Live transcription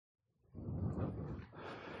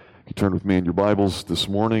You turn with me in your Bibles this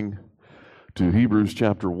morning to Hebrews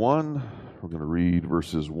chapter 1. We're going to read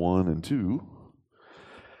verses 1 and 2.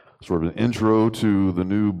 Sort of an intro to the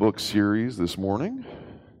new book series this morning.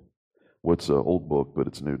 What's an old book, but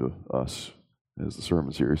it's new to us as the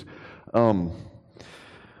sermon series.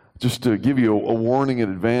 Just to give you a warning in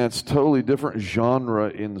advance, totally different genre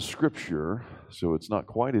in Scripture, so it's not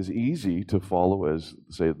quite as easy to follow as,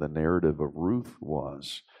 say, the narrative of Ruth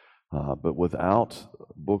was. But without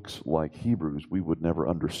books like Hebrews, we would never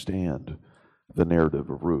understand the narrative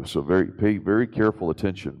of Ruth. So pay very careful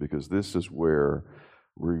attention, because this is where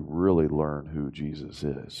we really learn who Jesus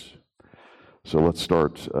is. So let's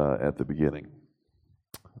start at the beginning.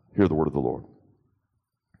 Hear the word of the Lord.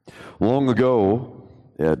 Long ago,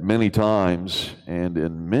 at many times and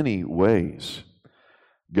in many ways,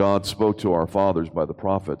 God spoke to our fathers by the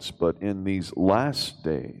prophets, but in these last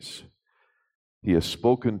days, He has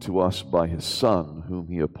spoken to us by His Son, whom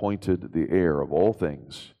He appointed the heir of all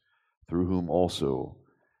things, through whom also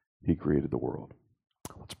He created the world.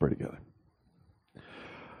 Let's pray together.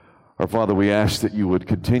 Our Father, we ask that You would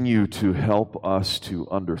continue to help us to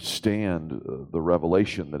understand the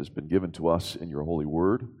revelation that has been given to us in Your holy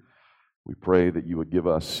word. We pray that You would give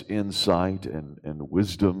us insight and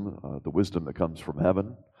wisdom, the wisdom that comes from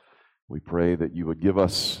heaven. We pray that You would give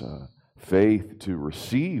us faith to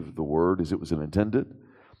receive the word as it was intended.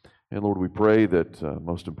 And Lord, we pray that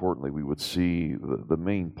most importantly, we would see the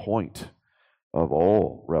main point of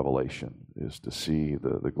all revelation is to see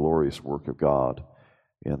the glorious work of God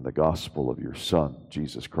in the gospel of Your Son,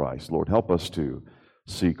 Jesus Christ. Lord, help us to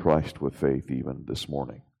see Christ with faith even this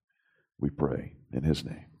morning. We pray in His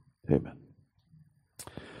name. Amen.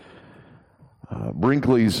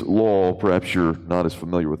 Brinkley's Law, perhaps you're not as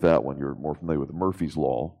familiar with that one. You're more familiar with Murphy's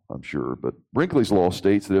Law, I'm sure. But Brinkley's Law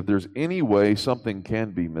states that if there's any way something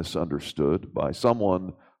can be misunderstood by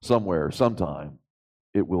someone, somewhere, sometime,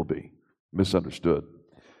 it will be misunderstood.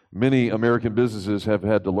 Many American businesses have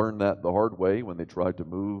had to learn that the hard way when they tried to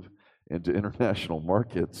move into international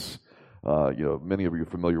markets. Many of you are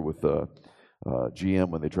familiar with GM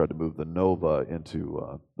when they tried to move the Nova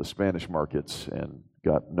into the Spanish markets and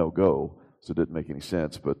got no go. So it didn't make any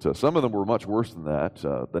sense. But some of them were much worse than that.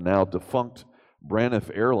 The now defunct Braniff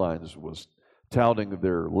Airlines was touting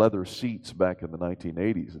their leather seats back in the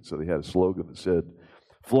 1980s. And so they had a slogan that said,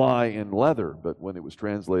 "Fly in leather." But when it was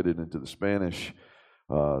translated into the Spanish,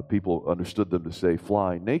 people understood them to say,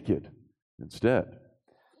 "Fly naked" instead.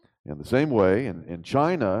 In the same way, in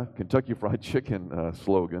China, Kentucky Fried Chicken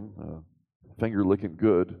slogan, "Finger licking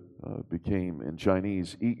good," became in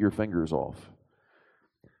Chinese, "Eat your fingers off."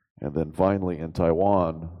 And then finally in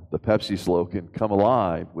Taiwan, the Pepsi slogan, "Come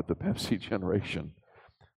alive with the Pepsi generation,"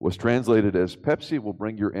 was translated as, "Pepsi will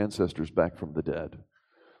bring your ancestors back from the dead,"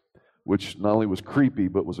 which not only was creepy,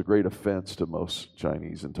 but was a great offense to most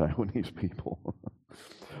Chinese and Taiwanese people.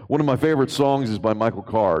 One of my favorite songs is by Michael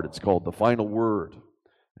Card. It's called "The Final Word,"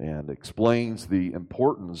 and explains the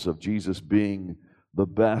importance of Jesus being the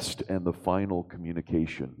best and the final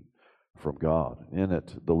communication from God. In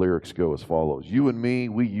it, the lyrics go as follows: "You and me,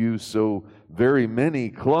 we use so very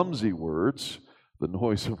many clumsy words. The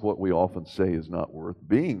noise of what we often say is not worth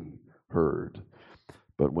being heard.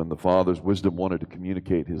 But when the Father's wisdom wanted to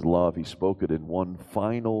communicate His love, He spoke it in one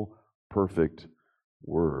final, perfect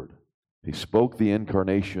word. He spoke the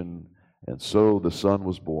incarnation, and so the Son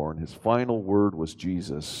was born. His final word was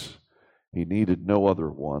Jesus. He needed no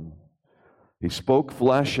other one. He spoke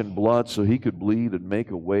flesh and blood so He could bleed and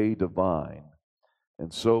make a way divine.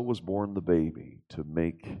 And so was born the baby to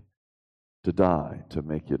die, to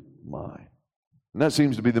make it mine." And that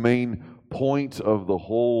seems to be the main point of the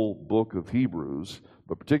whole book of Hebrews,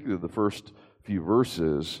 but particularly the first few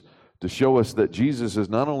verses, to show us that Jesus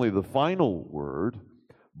is not only the final word,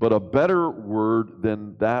 but a better word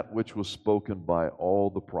than that which was spoken by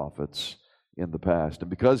all the prophets in the past.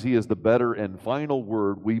 And because He is the better and final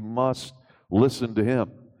word, we must listen to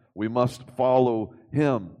Him. We must follow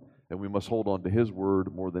Him, and we must hold on to His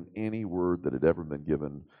word more than any word that had ever been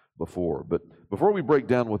given before. But before we break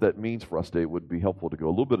down what that means for us today, it would be helpful to go a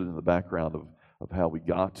little bit into the background of how we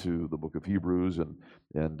got to the book of Hebrews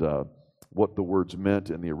and what the words meant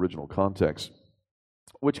in the original context,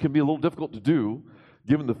 which can be a little difficult to do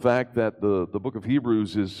given the fact that the book of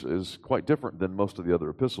Hebrews is quite different than most of the other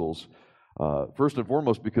epistles. First and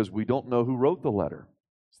foremost, because we don't know who wrote the letter.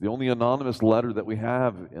 It's the only anonymous letter that we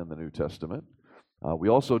have in the New Testament. We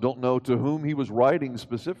also don't know to whom he was writing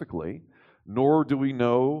specifically, nor do we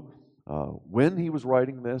know when he was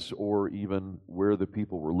writing this or even where the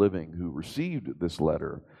people were living who received this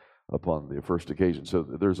letter upon the first occasion. So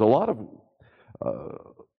there's a lot of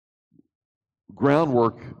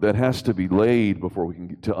groundwork that has to be laid before we can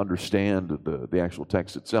get to understand the actual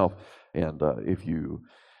text itself. And if you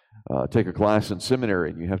take a class in seminary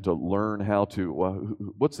and you have to learn how to,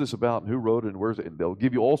 what's this about and who wrote it and where's it, and they'll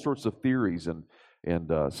give you all sorts of theories,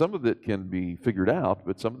 and some of it can be figured out,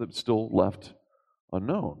 but some of it's still left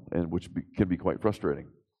unknown, and which can be quite frustrating.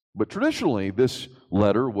 But traditionally, this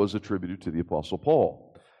letter was attributed to the Apostle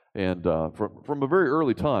Paul, and from a very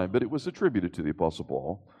early time, but it was attributed to the Apostle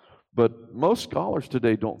Paul. But most scholars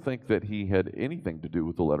today don't think that he had anything to do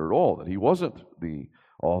with the letter at all, that he wasn't the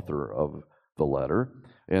author of the letter,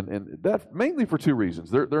 and that mainly for two reasons.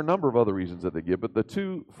 There are a number of other reasons that they give, but the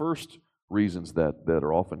two first reasons that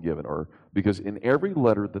are often given are because in every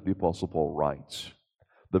letter that the Apostle Paul writes,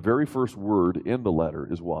 the very first word in the letter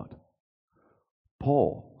is what?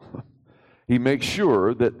 Paul. He makes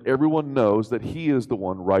sure that everyone knows that he is the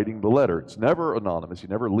one writing the letter. It's never anonymous. He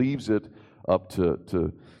never leaves it up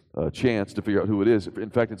to chance to figure out who it is. In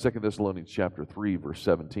fact, in 2 Thessalonians chapter 3, verse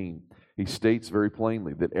 17, he states very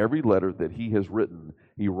plainly that every letter that he has written,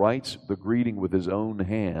 he writes the greeting with his own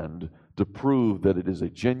hand to prove that it is a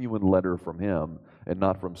genuine letter from him and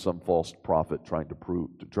not from some false prophet trying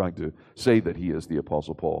to say that he is the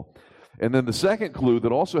Apostle Paul. And then the second clue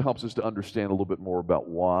that also helps us to understand a little bit more about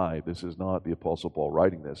why this is not the Apostle Paul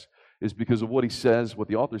writing this is because of what he says, what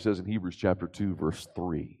the author says in Hebrews chapter 2, verse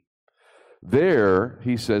 3. There,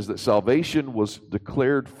 he says that salvation was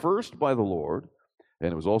declared first by the Lord,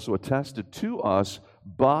 and it was also attested to us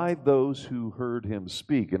by those who heard him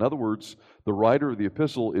speak. In other words, the writer of the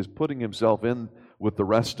epistle is putting himself in with the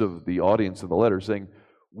rest of the audience in the letter, saying,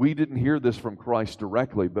 we didn't hear this from Christ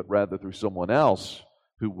directly, but rather through someone else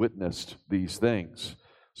who witnessed these things.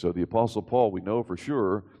 So the Apostle Paul, we know for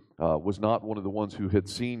sure, was not one of the ones who had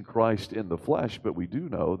seen Christ in the flesh, but we do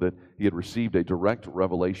know that he had received a direct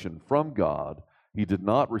revelation from God. He did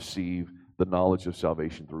not receive the knowledge of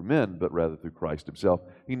salvation through men, but rather through Christ himself.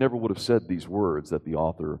 He never would have said these words that the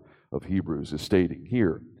author of Hebrews is stating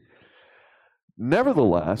here.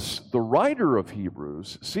 Nevertheless, the writer of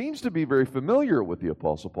Hebrews seems to be very familiar with the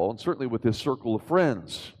Apostle Paul, and certainly with his circle of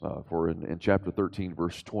friends. For in chapter 13,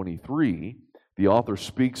 verse 23, the author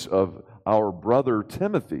speaks of our brother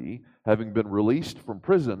Timothy having been released from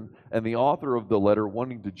prison, and the author of the letter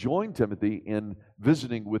wanting to join Timothy in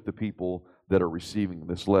visiting with the people that are receiving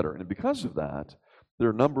this letter. And because of that, there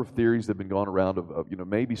are a number of theories that have been gone around of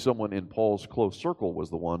maybe someone in Paul's close circle was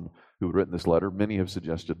the one who had written this letter. Many have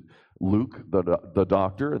suggested Luke, the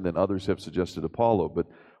doctor, and then others have suggested Apollo. But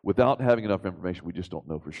without having enough information, we just don't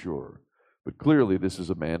know for sure. But clearly, this is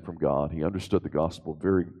a man from God. He understood the gospel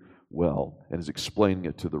very well and is explaining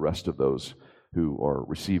it to the rest of those who are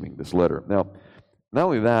receiving this letter. Now, not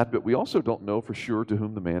only that, but we also don't know for sure to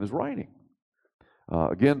whom the man is writing.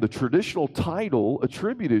 Again, the traditional title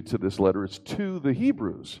attributed to this letter is to the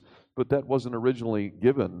Hebrews, but that wasn't originally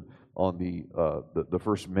given on the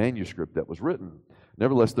first manuscript that was written.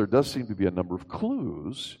 Nevertheless, there does seem to be a number of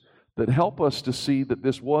clues that help us to see that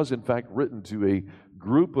this was, in fact, written to a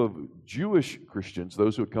group of Jewish Christians,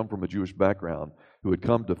 those who had come from a Jewish background, who had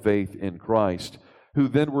come to faith in Christ, who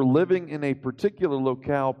then were living in a particular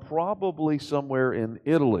locale, probably somewhere in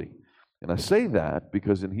Italy. And I say that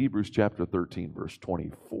because in Hebrews chapter 13, verse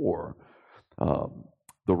 24,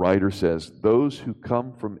 the writer says, those who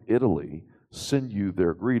come from Italy send you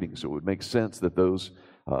their greetings. So it would make sense that those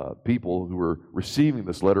people who are receiving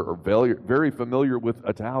this letter are very, very familiar with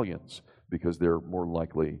Italians because they're more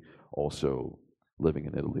likely also living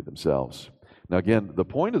in Italy themselves. Now again, the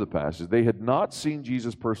point of the passage is they had not seen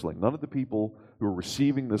Jesus personally. None of the people who were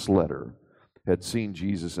receiving this letter had seen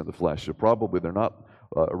Jesus in the flesh. So probably they're not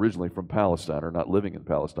originally from Palestine or not living in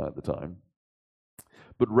Palestine at the time.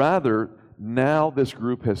 But rather, now this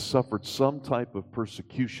group has suffered some type of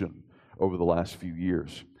persecution over the last few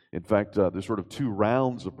years. In fact, there's sort of two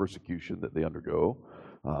rounds of persecution that they undergo.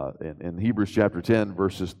 In Hebrews chapter 10,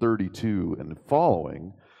 verses 32 and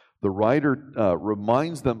following, the writer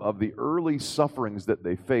reminds them of the early sufferings that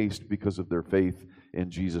they faced because of their faith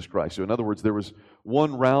in Jesus Christ. So in other words, there was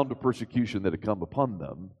one round of persecution that had come upon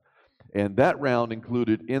them, and that round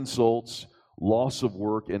included insults, loss of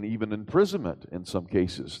work, and even imprisonment in some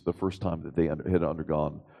cases, the first time that they had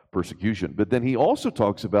undergone persecution. But then he also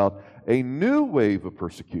talks about a new wave of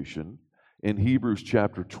persecution in Hebrews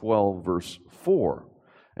chapter 12, verse 4.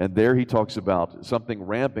 And there he talks about something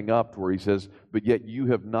ramping up to where he says, but yet you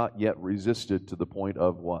have not yet resisted to the point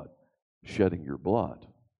of what? Shedding your blood.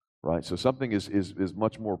 Right? So something is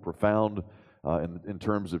much more profound in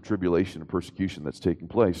terms of tribulation and persecution that's taking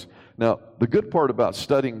place. Now, the good part about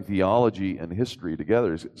studying theology and history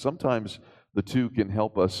together is sometimes the two can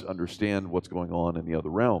help us understand what's going on in the other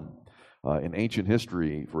realm. In ancient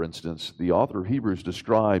history, for instance, the author of Hebrews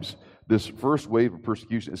describes this first wave of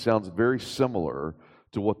persecution. It sounds very similar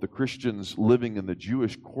to what the Christians living in the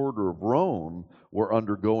Jewish quarter of Rome were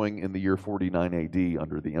undergoing in the year 49 AD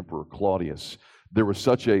under the Emperor Claudius. There was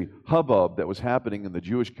such a hubbub that was happening in the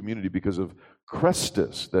Jewish community because of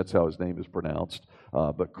Christus, that's how his name is pronounced,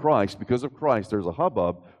 but Christ, because of Christ, there's a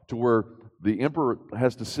hubbub to where the emperor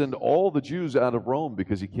has to send all the Jews out of Rome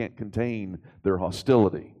because he can't contain their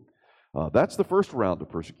hostility. That's the first round of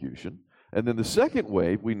persecution. And then the second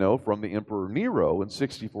wave, we know from the Emperor Nero in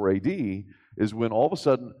 64 AD, is when all of a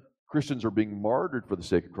sudden Christians are being martyred for the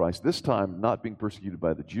sake of Christ, this time not being persecuted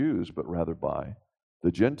by the Jews, but rather by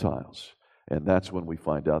the Gentiles. And that's when we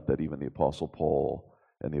find out that even the Apostle Paul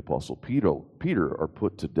and the Apostle Peter are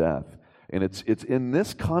put to death. And it's in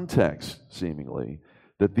this context, seemingly,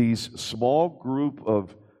 that these small group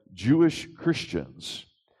of Jewish Christians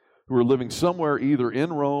who are living somewhere either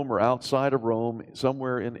in Rome or outside of Rome,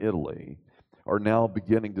 somewhere in Italy, are now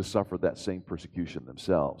beginning to suffer that same persecution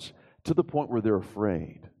themselves, to the point where they're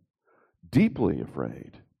afraid, deeply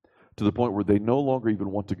afraid, to the point where they no longer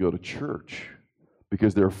even want to go to church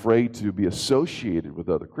because they're afraid to be associated with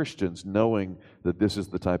other Christians, knowing that this is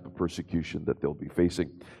the type of persecution that they'll be facing.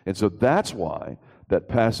 And so that's why that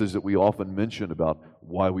passage that we often mention about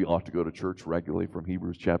why we ought to go to church regularly from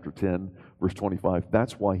Hebrews chapter 10, verse 25,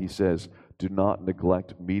 that's why he says, do not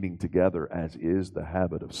neglect meeting together as is the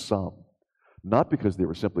habit of some. Not because they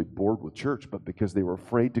were simply bored with church, but because they were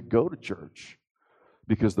afraid to go to church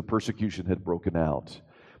because the persecution had broken out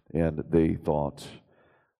and they thought,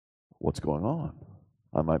 what's going on?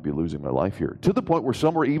 I might be losing my life here. To the point where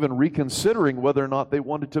some were even reconsidering whether or not they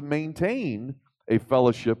wanted to maintain a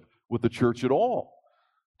fellowship with the church at all.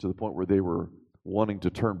 To the point where they were wanting to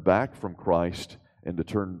turn back from Christ and to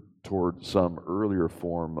turn toward some earlier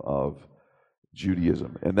form of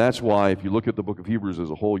Judaism. And that's why, if you look at the book of Hebrews as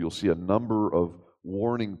a whole, you'll see a number of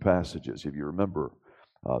warning passages. If you remember,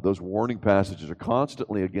 those warning passages are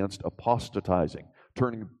constantly against apostatizing,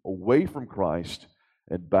 turning away from Christ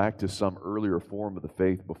and back to some earlier form of the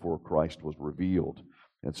faith before Christ was revealed.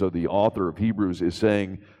 And so the author of Hebrews is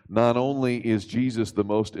saying, not only is Jesus the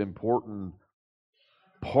most important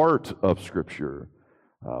part of Scripture,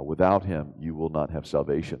 without him you will not have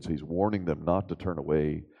salvation. So he's warning them not to turn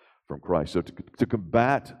away from Christ. So to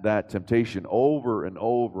combat that temptation over and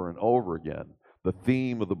over and over again, the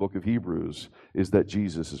theme of the book of Hebrews is that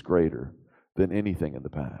Jesus is greater than anything in the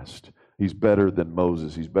past. He's better than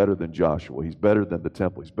Moses. He's better than Joshua. He's better than the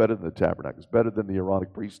temple. He's better than the tabernacle. He's better than the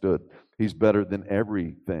Aaronic priesthood. He's better than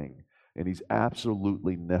everything. And he's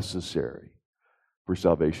absolutely necessary for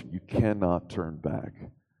salvation. You cannot turn back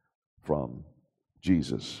from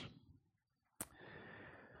Jesus.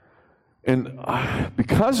 And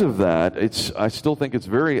because of that, I still think it's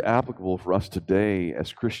very applicable for us today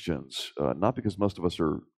as Christians, not because most of us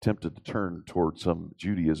are tempted to turn toward some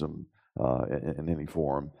Judaism in any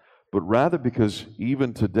form, but rather because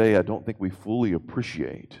even today I don't think we fully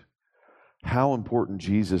appreciate how important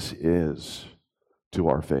Jesus is to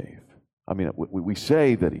our faith. I mean, we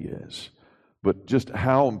say that he is, but just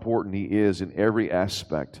how important he is in every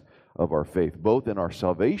aspect of our faith, both in our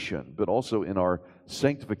salvation, but also in our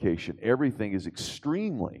sanctification. Everything is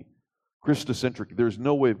extremely Christocentric. There's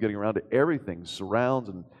no way of getting around it. Everything surrounds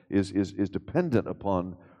and is dependent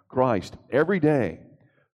upon Christ. Every day,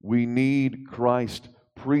 we need Christ's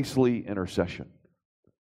priestly intercession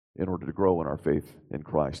in order to grow in our faith in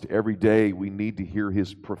Christ. Every day, we need to hear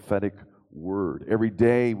his prophetic word. Every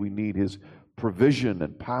day, we need his provision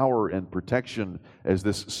and power and protection as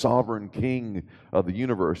this sovereign king of the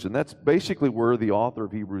universe. And that's basically where the author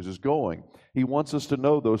of Hebrews is going. He wants us to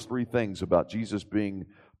know those three things about Jesus being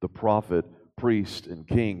the prophet, priest, and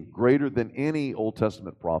king, greater than any Old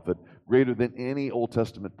Testament prophet, greater than any Old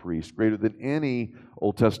Testament priest, greater than any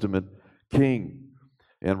Old Testament king.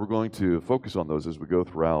 And we're going to focus on those as we go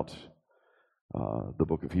throughout the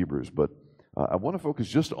book of Hebrews. But I want to focus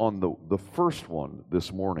just on the first one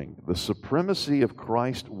this morning, the supremacy of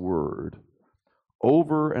Christ's word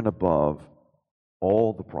over and above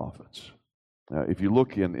all the prophets. If you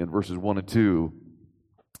look in verses 1 and 2,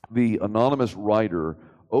 the anonymous writer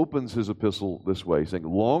opens his epistle this way, saying,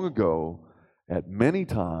 long ago, at many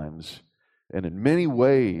times, and in many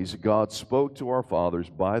ways, God spoke to our fathers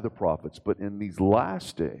by the prophets, but in these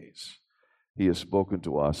last days, he has spoken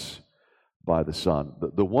to us by the Son.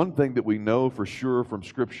 The one thing that we know for sure from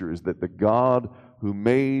Scripture is that the God who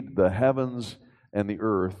made the heavens and the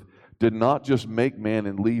earth did not just make man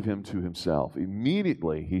and leave him to himself.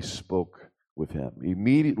 Immediately, he spoke with him.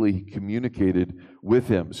 Immediately, he communicated with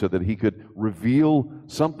him so that he could reveal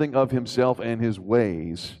something of himself and his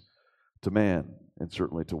ways to man and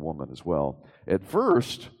certainly to woman as well. At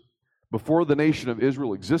first, before the nation of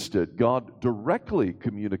Israel existed, God directly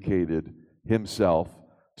communicated himself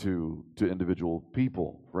to individual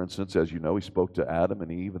people. For instance, as you know, he spoke to Adam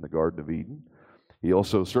and Eve in the Garden of Eden. He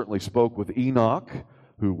also certainly spoke with Enoch,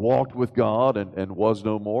 who walked with God and was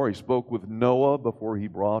no more. He spoke with Noah before he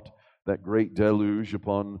brought that great deluge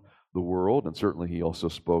upon the world. And certainly he also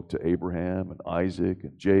spoke to Abraham and Isaac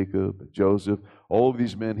and Jacob and Joseph. All of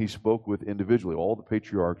these men he spoke with individually, all the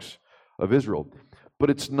patriarchs of Israel. But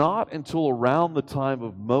it's not until around the time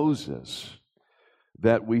of Moses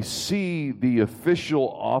that we see the official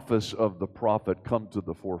office of the prophet come to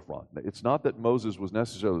the forefront. It's not that Moses was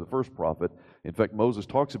necessarily the first prophet. In fact, Moses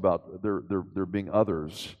talks about there being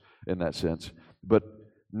others in that sense. But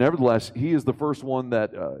nevertheless, he is the first one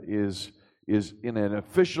that is in an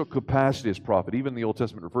official capacity as prophet. Even the Old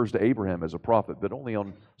Testament refers to Abraham as a prophet, but only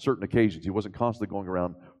on certain occasions. He wasn't constantly going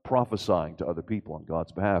around prophesying to other people on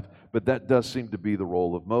God's behalf. But that does seem to be the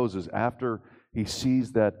role of Moses after he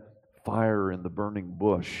sees that fire in the burning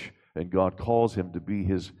bush, and God calls him to be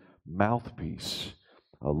his mouthpiece.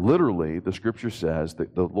 Literally, the scripture says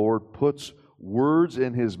that the Lord puts words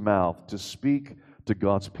in his mouth to speak to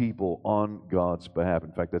God's people on God's behalf.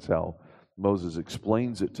 In fact, that's how Moses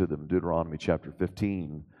explains it to them in Deuteronomy chapter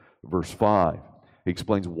 15, verse 5. He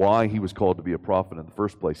explains why he was called to be a prophet in the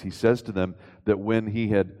first place. He says to them that when he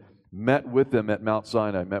had met with them at Mount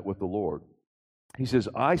Sinai, met with the Lord, he says,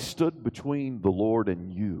 I stood between the Lord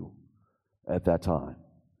and you at that time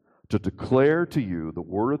to declare to you the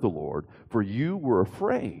word of the Lord, for you were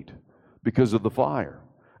afraid because of the fire,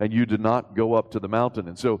 and you did not go up to the mountain.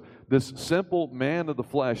 And so this simple man of the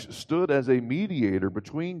flesh stood as a mediator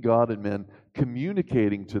between God and men,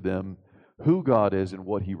 communicating to them who God is and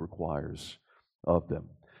what he requires of them.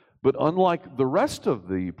 But unlike the rest of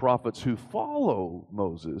the prophets who follow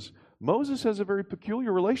Moses, Moses has a very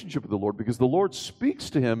peculiar relationship with the Lord because the Lord speaks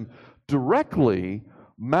to him directly,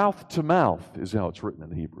 mouth to mouth, is how it's written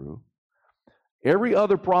in Hebrew. Every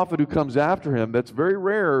other prophet who comes after him, that's very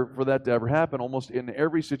rare for that to ever happen, almost in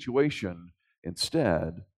every situation.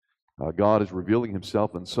 Instead, God is revealing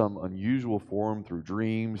himself in some unusual form through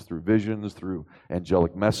dreams, through visions, through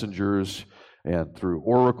angelic messengers, and through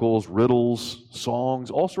oracles, riddles,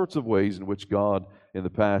 songs, all sorts of ways in which God in the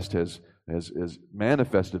past has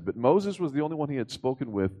manifested. But Moses was the only one he had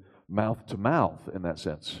spoken with mouth to mouth in that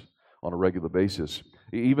sense on a regular basis.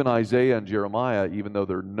 Even Isaiah and Jeremiah, even though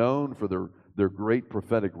they're known for their great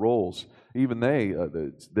prophetic roles, even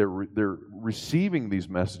they're receiving these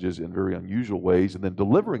messages in very unusual ways and then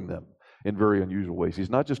delivering them in very unusual ways. He's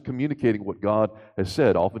not just communicating what God has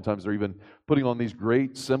said. Oftentimes they're even putting on these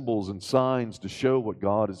great symbols and signs to show what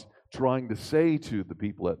God is trying to say to the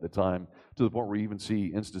people at the time, to the point where you even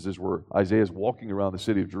see instances where Isaiah is walking around the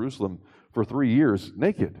city of Jerusalem for 3 years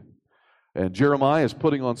naked. And Jeremiah is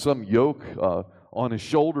putting on some yoke on his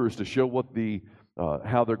shoulders to show what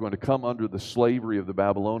how they're going to come under the slavery of the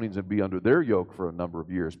Babylonians and be under their yoke for a number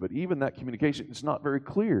of years. But even that communication is not very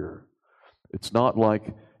clear. It's not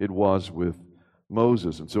like it was with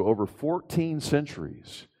Moses. And so over 14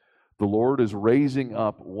 centuries, the Lord is raising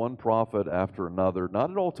up one prophet after another.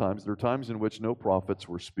 Not at all times. There are times in which no prophets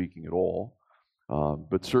were speaking at all.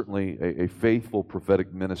 But certainly a faithful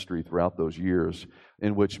prophetic ministry throughout those years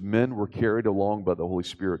in which men were carried along by the Holy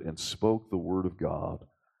Spirit and spoke the word of God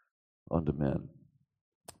unto men.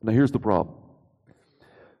 Now here's the problem.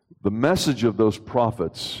 The message of those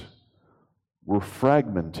prophets were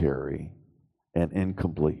fragmentary and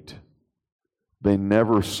incomplete. They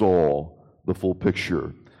never saw the full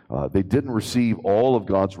picture. They didn't receive all of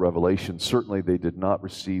God's revelation. Certainly they did not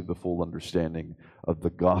receive the full understanding of the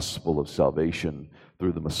gospel of salvation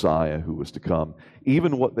through the Messiah who was to come.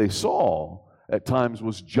 Even what they saw at times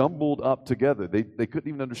was jumbled up together. They couldn't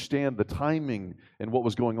even understand the timing and what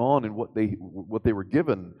was going on and what they were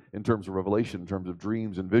given in terms of revelation, in terms of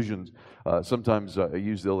dreams and visions. Sometimes I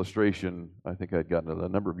use the illustration, I think I'd gotten it a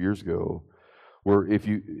number of years ago, where if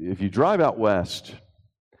you drive out west,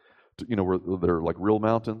 where there are like real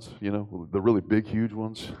mountains, the really big, huge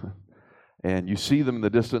ones, and you see them in the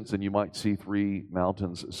distance, and you might see 3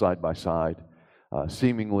 mountains side by side,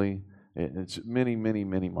 seemingly. It's many, many,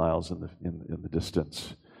 many miles in the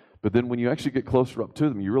distance. But then when you actually get closer up to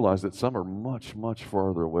them, you realize that some are much, much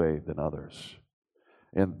farther away than others.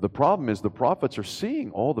 And the problem is the prophets are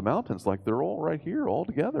seeing all the mountains like they're all right here, all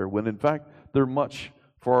together, when in fact they're much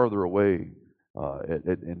farther away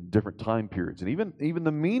in different time periods. And even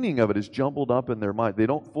the meaning of it is jumbled up in their mind. They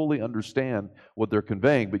don't fully understand what they're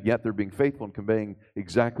conveying, but yet they're being faithful in conveying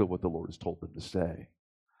exactly what the Lord has told them to say.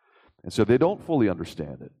 And so they don't fully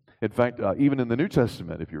understand it. In fact, even in the New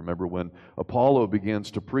Testament, if you remember, when Apollo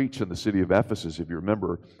begins to preach in the city of Ephesus, if you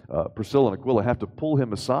remember, Priscilla and Aquila have to pull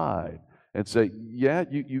him aside and say, yeah,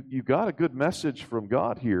 you got a good message from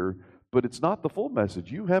God here, but it's not the full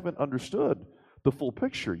message. You haven't understood the full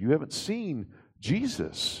picture. You haven't seen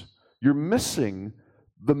Jesus. You're missing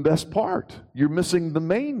the best part. You're missing the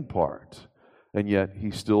main part. And yet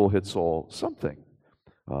he still had saw something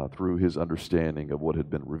through his understanding of what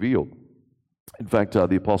had been revealed. In fact,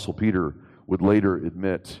 the Apostle Peter would later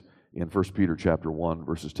admit in 1 Peter chapter 1,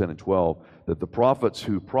 verses 10 and 12, that the prophets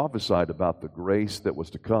who prophesied about the grace that was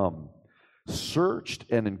to come searched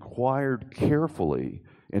and inquired carefully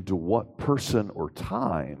into what person or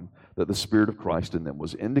time that the Spirit of Christ in them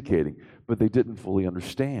was indicating, but they didn't fully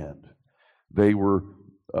understand. They were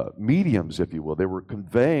mediums, if you will. They were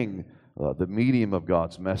conveying the medium of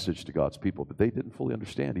God's message to God's people, but they didn't fully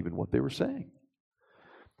understand even what they were saying.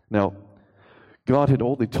 Now, God had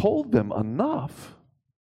only told them enough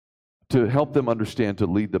to help them understand, to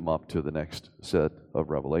lead them up to the next set of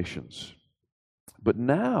revelations. But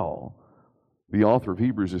now, the author of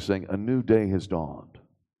Hebrews is saying a new day has dawned.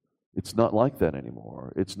 It's not like that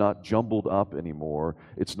anymore. It's not jumbled up anymore.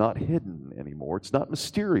 It's not hidden anymore. It's not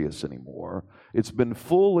mysterious anymore. It's been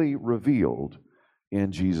fully revealed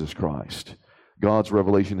in Jesus Christ. God's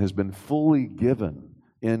revelation has been fully given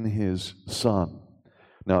in His Son.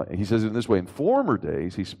 Now, he says it in this way, in former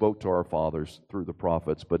days he spoke to our fathers through the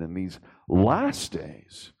prophets, but in these last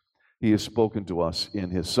days he has spoken to us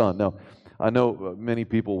in His Son. Now, I know many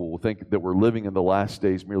people will think that we're living in the last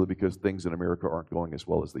days merely because things in America aren't going as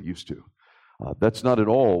well as they used to. That's not at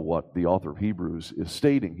all what the author of Hebrews is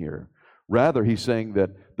stating here. Rather, he's saying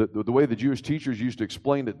that the way the Jewish teachers used to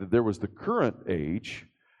explain it, that there was the current age,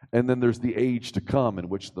 and then there's the age to come in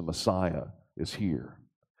which the Messiah is here.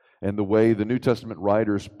 And the way the New Testament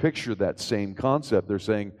writers picture that same concept, they're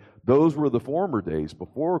saying those were the former days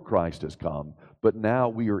before Christ has come, but now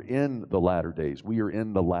we are in the latter days. We are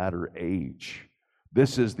in the latter age.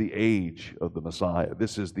 This is the age of the Messiah.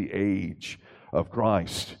 This is the age of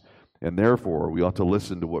Christ. And therefore, we ought to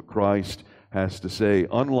listen to what Christ has to say.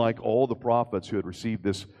 Unlike all the prophets who had received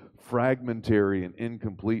this fragmentary and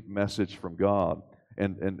incomplete message from God,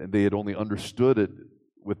 and they had only understood it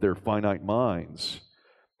with their finite minds,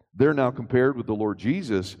 they're now compared with the Lord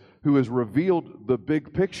Jesus, who has revealed the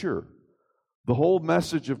big picture, the whole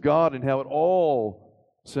message of God, and how it all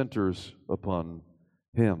centers upon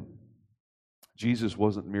Him. Jesus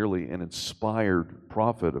wasn't merely an inspired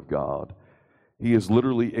prophet of God. He is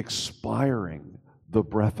literally expiring the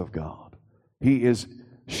breath of God. He is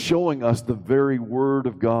showing us the very Word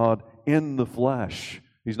of God in the flesh.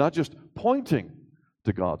 He's not just pointing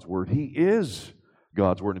to God's Word. He is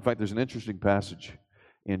God's Word. In fact, there's an interesting passage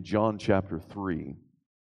in John chapter 3,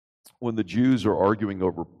 when the Jews are arguing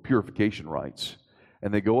over purification rites,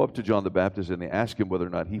 and they go up to John the Baptist and they ask him whether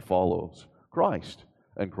or not he follows Christ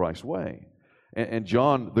and Christ's way. And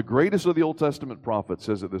John, the greatest of the Old Testament prophets,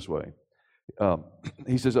 says it this way.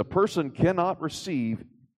 He says, a person cannot receive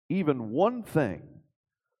even one thing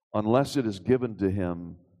unless it is given to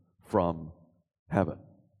him from heaven.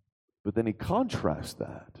 But then he contrasts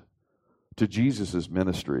that to Jesus'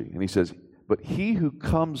 ministry, and he says, but he who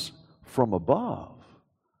comes from above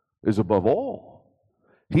is above all.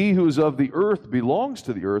 He who is of the earth belongs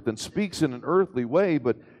to the earth and speaks in an earthly way,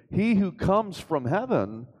 but he who comes from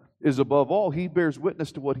heaven is above all. He bears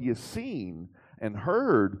witness to what he has seen and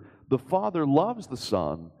heard. The Father loves the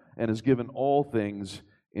Son and has given all things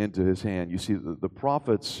into his hand. You see, the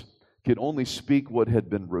prophets could only speak what had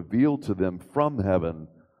been revealed to them from heaven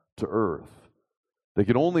to earth. They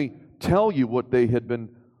could only tell you what they had been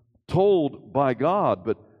told by God,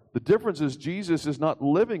 but the difference is Jesus is not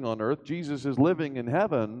living on earth. Jesus is living in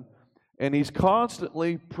heaven, and He's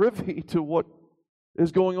constantly privy to what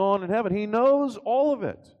is going on in heaven. He knows all of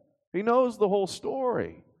it. He knows the whole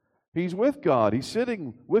story. He's with God. He's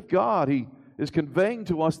sitting with God. He is conveying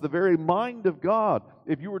to us the very mind of God.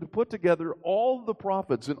 If you were to put together all the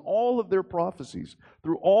prophets and all of their prophecies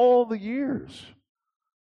through all the years,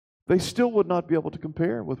 they still would not be able to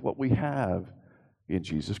compare with what we have in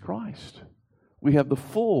Jesus Christ. We have the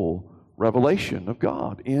full revelation of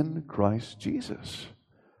God in Christ Jesus.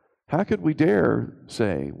 How could we dare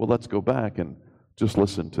say, well, let's go back and just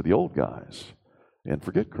listen to the old guys and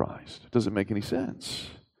forget Christ? It doesn't make any sense.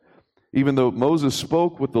 Even though Moses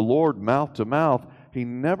spoke with the Lord mouth to mouth, he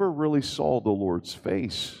never really saw the Lord's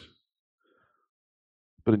face.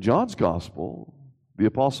 But in John's gospel, the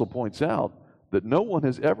apostle points out that no one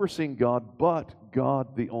has ever seen God but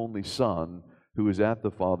God, the only Son, who is at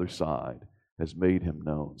the Father's side, has made Him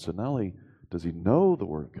known. So not only does He know the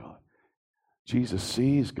Word of God, Jesus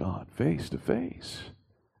sees God face to face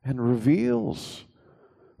and reveals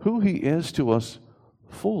who He is to us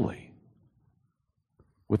fully.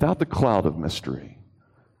 Without the cloud of mystery,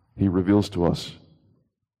 He reveals to us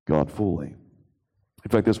God fully. In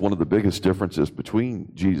fact, that's one of the biggest differences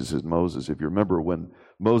between Jesus and Moses. If you remember when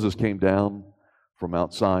Moses came down from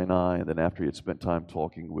Mount Sinai, and then after he had spent time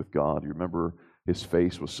talking with God, you remember his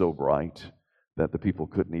face was so bright that the people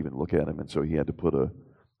couldn't even look at him, and so he had to put a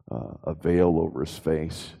veil over his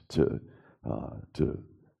face to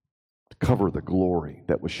cover the glory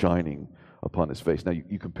that was shining upon his face. Now,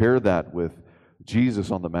 you compare that with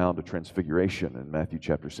Jesus on the Mount of Transfiguration in Matthew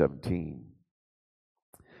chapter 17.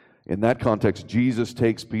 In that context, Jesus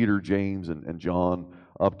takes Peter, James, and John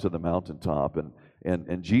up to the mountaintop,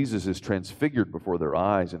 and Jesus is transfigured before their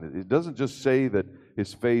eyes. And it doesn't just say that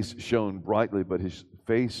his face shone brightly, but his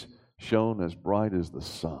face shone as bright as the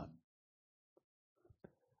sun.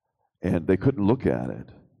 And they couldn't look at it,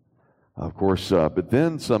 of course. But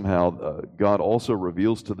then somehow God also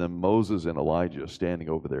reveals to them Moses and Elijah standing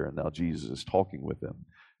over there, and now Jesus is talking with them.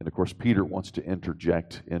 And of course, Peter wants to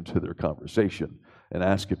interject into their conversation and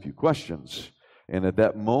ask a few questions. And at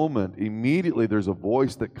that moment, immediately there's a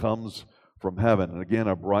voice that comes from heaven, and again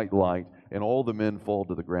a bright light, and all the men fall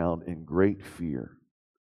to the ground in great fear.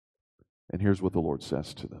 And here's what the Lord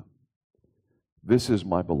says to them: "This is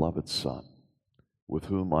my beloved Son, with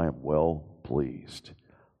whom I am well pleased.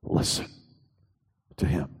 Listen to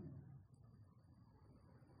him."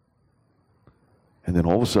 And then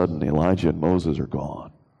all of a sudden, Elijah and Moses are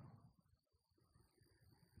gone.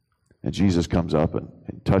 And Jesus comes up and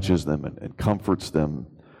touches them and comforts them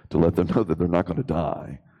to let them know that they're not going to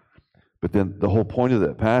die. But then the whole point of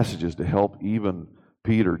that passage is to help even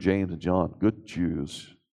Peter, James, and John, good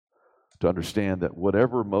Jews, to understand that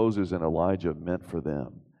whatever Moses and Elijah meant for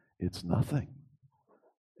them, it's nothing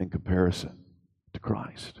in comparison to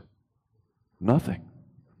Christ. Nothing.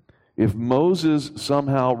 If Moses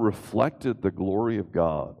somehow reflected the glory of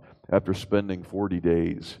God after spending 40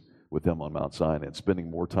 days with them on Mount Sinai and spending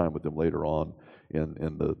more time with them later on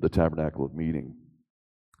in the tabernacle of meeting,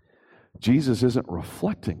 Jesus isn't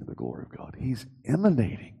reflecting the glory of God. He's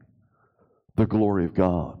emanating the glory of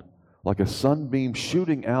God. Like a sunbeam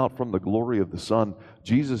shooting out from the glory of the sun,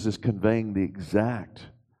 Jesus is conveying the exact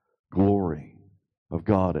glory of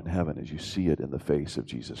God in heaven as you see it in the face of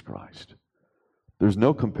Jesus Christ. There's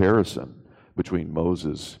no comparison between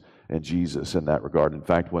Moses and Jesus in that regard. In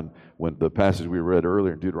fact, when the passage we read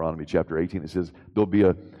earlier in Deuteronomy chapter 18, it says there'll be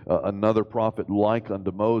another prophet like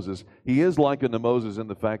unto Moses. He is like unto Moses in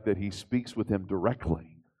the fact that he speaks with him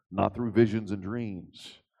directly, not through visions and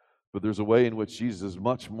dreams. But there's a way in which Jesus is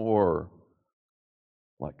much more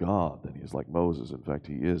like God than he is like Moses. In fact,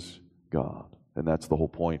 he is God. And that's the whole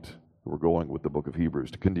point that we're going with the book of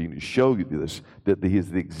Hebrews, to continue to show you this, that he is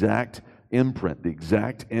the exact imprint, the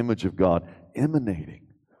exact image of God emanating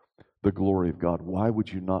the glory of God. Why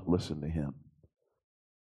would you not listen to him?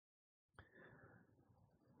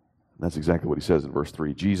 That's exactly what he says in verse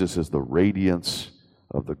 3. Jesus is the radiance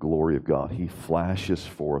of the glory of God. He flashes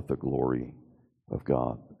forth the glory of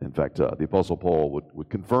God. In fact, the Apostle Paul would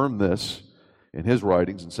confirm this in his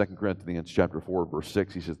writings in 2 Corinthians chapter 4, verse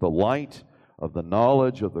 6. He says, "The light of the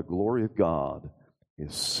knowledge of the glory of God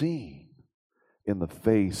is seen in the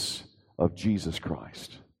face of Jesus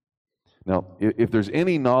Christ." Now, if there's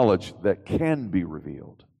any knowledge that can be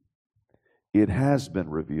revealed, it has been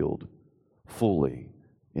revealed fully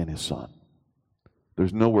in his Son.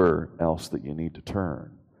 There's nowhere else that you need to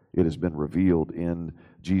turn. It has been revealed in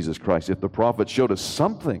Jesus Christ. If the prophets showed us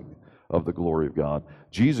something of the glory of God,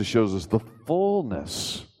 Jesus shows us the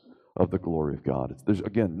fullness of the glory of God. There's,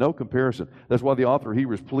 again, no comparison. That's why the author of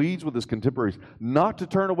Hebrews pleads with his contemporaries not to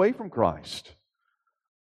turn away from Christ.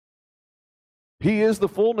 He is the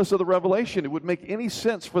fullness of the revelation. It would make any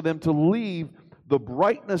sense for them to leave the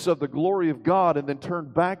brightness of the glory of God and then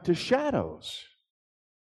turn back to shadows.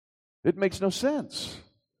 It makes no sense.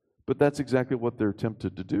 But that's exactly what they're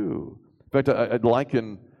tempted to do. In fact, I'd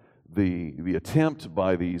liken the attempt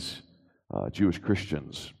by these Jewish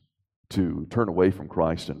Christians to turn away from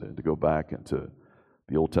Christ and to go back into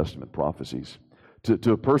the Old Testament prophecies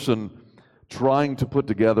to a person trying to put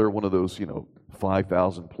together one of those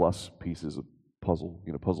 5,000 plus pieces of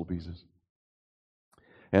puzzle pieces.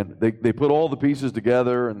 And they put all the pieces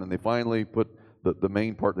together, and then they finally put the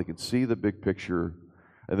main part. They can see the big picture,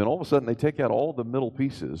 and then all of a sudden they take out all the middle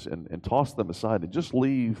pieces and toss them aside and just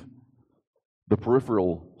leave the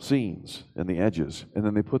peripheral scenes and the edges, and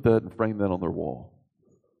then they put that and frame that on their wall.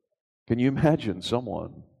 Can you imagine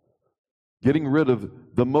someone getting rid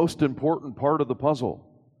of the most important part of the puzzle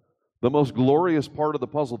the most glorious part of the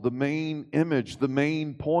puzzle, the main image, the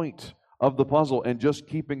main point of the puzzle, and just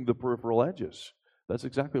keeping the peripheral edges. That's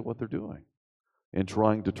exactly what they're doing in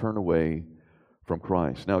trying to turn away from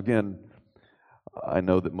Christ. Now, again, I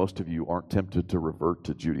know that most of you aren't tempted to revert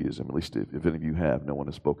to Judaism, at least if any of you have. No one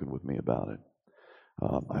has spoken with me about it.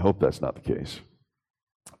 I hope that's not the case.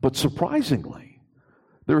 But surprisingly,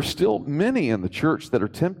 there are still many in the church that are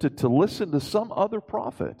tempted to listen to some other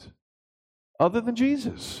prophet other than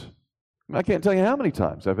Jesus. I can't tell you how many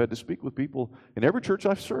times I've had to speak with people in every church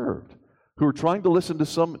I've served who are trying to listen to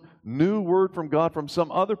some new word from God from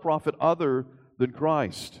some other prophet other than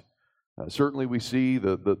Christ. Certainly we see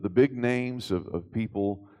the big names of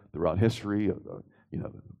people throughout history.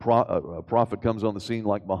 A prophet comes on the scene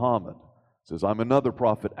like Muhammad. Says, I'm another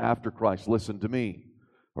prophet after Christ, listen to me.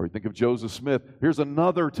 Or you think of Joseph Smith, here's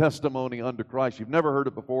another testimony unto Christ. You've never heard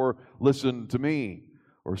it before, listen to me.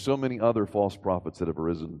 Or so many other false prophets that have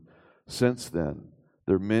arisen since then.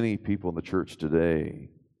 There are many people in the church today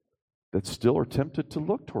that still are tempted to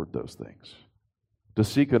look toward those things, to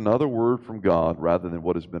seek another word from God rather than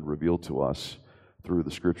what has been revealed to us through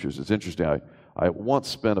the Scriptures. It's interesting. I once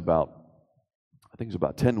spent I think it was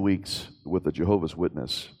about 10 weeks with a Jehovah's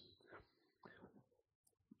Witness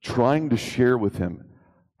trying to share with him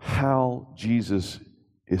how Jesus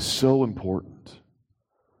is so important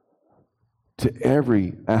to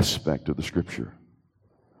every aspect of the Scripture.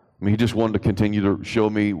 I mean, he just wanted to continue to show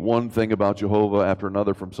me one thing about Jehovah after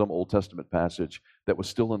another from some Old Testament passage that was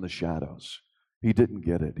still in the shadows. He didn't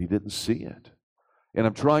get it. He didn't see it. And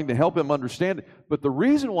I'm trying to help him understand it. But the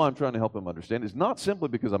reason why I'm trying to help him understand is not simply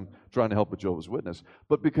because I'm trying to help a Jehovah's Witness,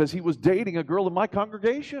 but because he was dating a girl in my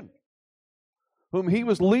congregation whom he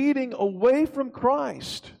was leading away from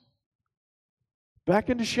Christ back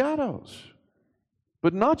into shadows.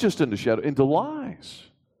 But not just into shadows, into lies.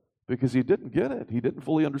 Because he didn't get it. He didn't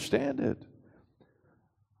fully understand it.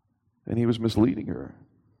 And he was misleading her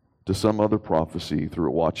to some other prophecy through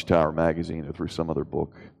a Watchtower magazine or through some other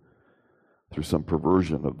book, through some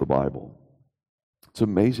perversion of the Bible. It's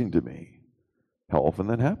amazing to me how often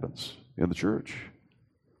that happens in the church.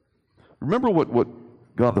 Remember what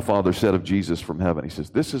God the Father said of Jesus from heaven. He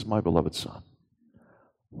says, this is my beloved Son.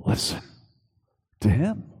 Listen to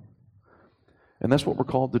him. And that's what we're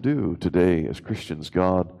called to do today as Christians.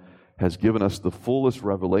 God has given us the fullest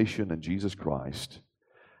revelation in Jesus Christ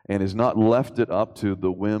and has not left it up to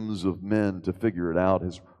the whims of men to figure it out,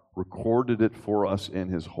 has recorded it for us in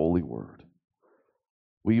his holy word.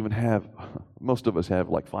 We even have, most of us have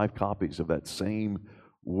like 5 copies of that same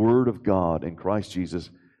word of God in Christ Jesus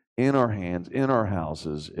in our hands, in our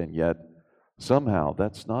houses, and yet somehow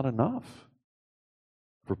that's not enough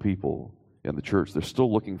for people in the church. They're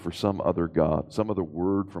still looking for some other God, some other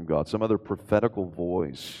word from God, some other prophetical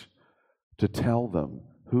voice to tell them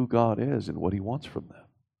who God is and what he wants from them.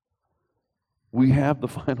 We have the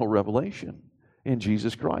final revelation in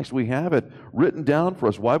Jesus Christ. We have it written down for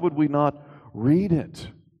us. Why would we not read it,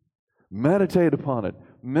 meditate upon it,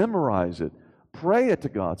 memorize it, pray it to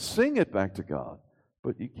God, sing it back to God?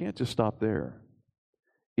 But you can't just stop there.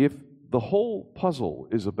 If the whole puzzle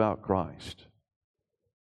is about Christ,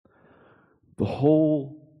 the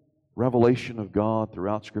whole revelation of God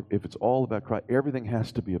throughout Scripture, if it's all about Christ, everything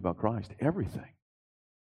has to be about Christ. Everything.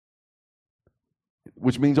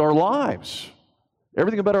 Which means our lives.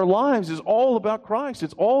 Everything about our lives is all about Christ.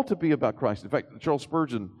 It's all to be about Christ. In fact, Charles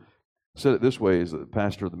Spurgeon said it this way as the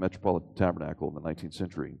pastor of the Metropolitan Tabernacle in the 19th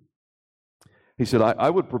century. He said, I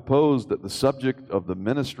would propose that the subject of the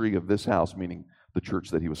ministry of this house, meaning the church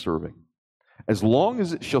that he was serving, as long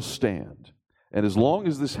as it shall stand, and as long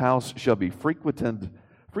as this house shall be frequented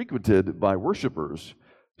by worshipers,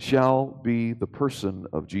 shall be the person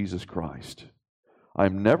of Jesus Christ. I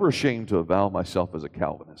am never ashamed to avow myself as a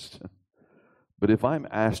Calvinist. But if I'm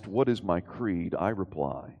asked, what is my creed? I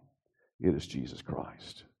reply, it is Jesus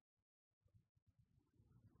Christ.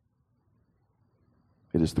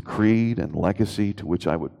 It is the creed and legacy to which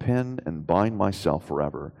I would pin and bind myself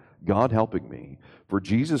forever, God helping me. For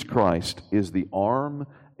Jesus Christ is the arm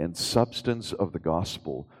and substance of the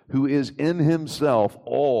gospel, who is in himself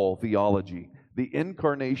all theology, the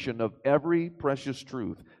incarnation of every precious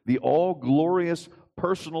truth, the all-glorious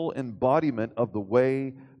personal embodiment of the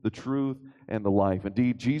way, the truth, and the life.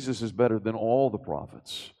 Indeed, Jesus is better than all the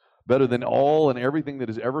prophets, better than all and everything that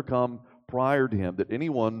has ever come prior to him, that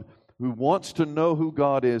anyone who wants to know who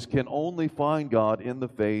God is can only find God in the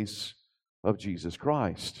face of Jesus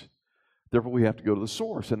Christ. Therefore, we have to go to the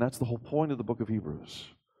source, and that's the whole point of the book of Hebrews.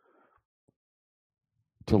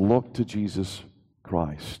 To look to Jesus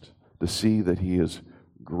Christ, to see that he is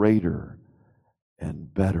greater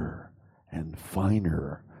and better and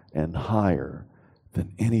finer and higher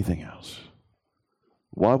than anything else.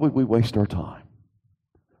 Why would we waste our time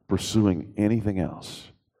pursuing anything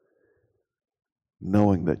else,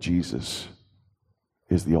 knowing that Jesus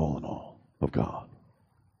is the all in all of God?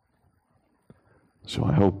 So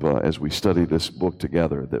I hope as we study this book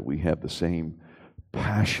together that we have the same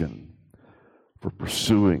passion for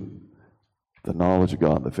pursuing the knowledge of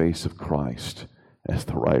God in the face of Christ as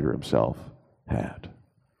the writer himself had.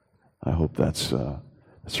 I hope that's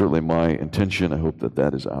certainly my intention. I hope that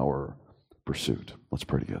that is our pursuit. Let's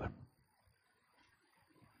pray together.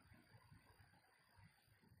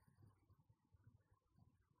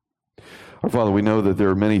 Our Father, we know that there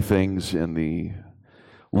are many things in the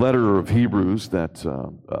letter of Hebrews that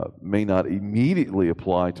may not immediately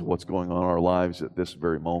apply to what's going on in our lives at this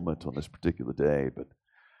very moment on this particular day, but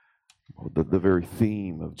the very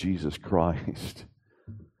theme of Jesus Christ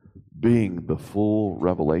being the full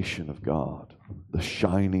revelation of God, the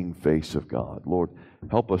shining face of God. Lord,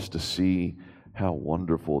 help us to see how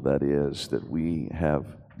wonderful that is that we have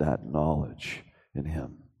that knowledge in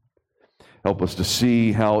Him. Help us to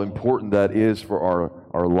see how important that is for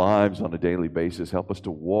our lives on a daily basis. Help us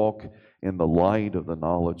to walk in the light of the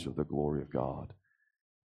knowledge of the glory of God.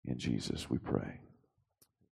 In Jesus we pray.